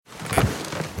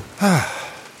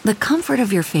The comfort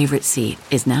of your favorite seat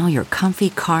is now your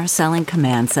comfy car selling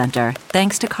command center,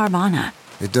 thanks to Carvana.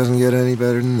 It doesn't get any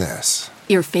better than this.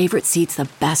 Your favorite seat's the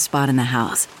best spot in the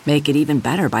house. Make it even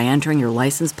better by entering your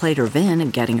license plate or VIN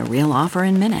and getting a real offer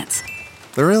in minutes.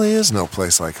 There really is no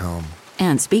place like home.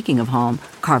 And speaking of home,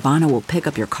 Carvana will pick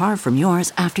up your car from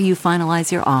yours after you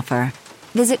finalize your offer.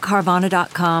 Visit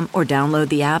Carvana.com or download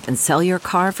the app and sell your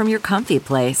car from your comfy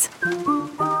place.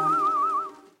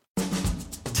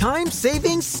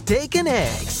 Time-saving steak and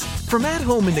eggs. From at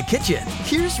home in the kitchen,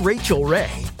 here's Rachel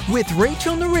Ray with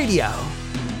Rachel on the Radio.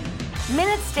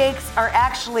 Minute steaks are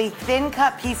actually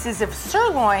thin-cut pieces of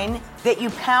sirloin that you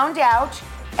pound out,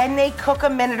 and they cook a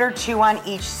minute or two on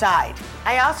each side.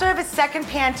 I also have a second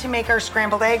pan to make our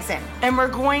scrambled eggs in, and we're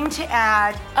going to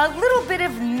add a little bit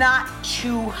of not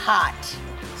too hot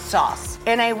sauce.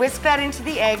 And I whisk that into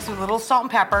the eggs with a little salt and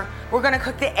pepper. We're gonna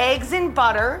cook the eggs in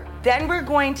butter. Then we're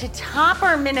going to top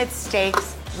our minute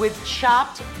steaks with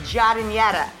chopped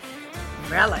giardiniera.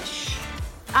 Relish.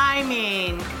 I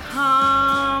mean,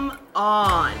 come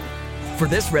on. For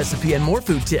this recipe and more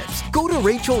food tips, go to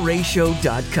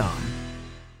RachelRayShow.com.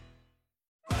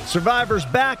 Survivor's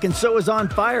back, and so is On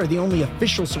Fire, the only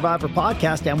official Survivor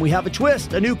podcast, and we have a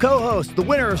twist, a new co-host, the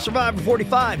winner of Survivor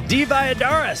 45, Dee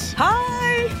Valladares.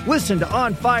 Hi! Listen to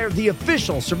On Fire, the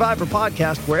official Survivor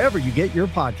podcast, wherever you get your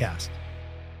podcast.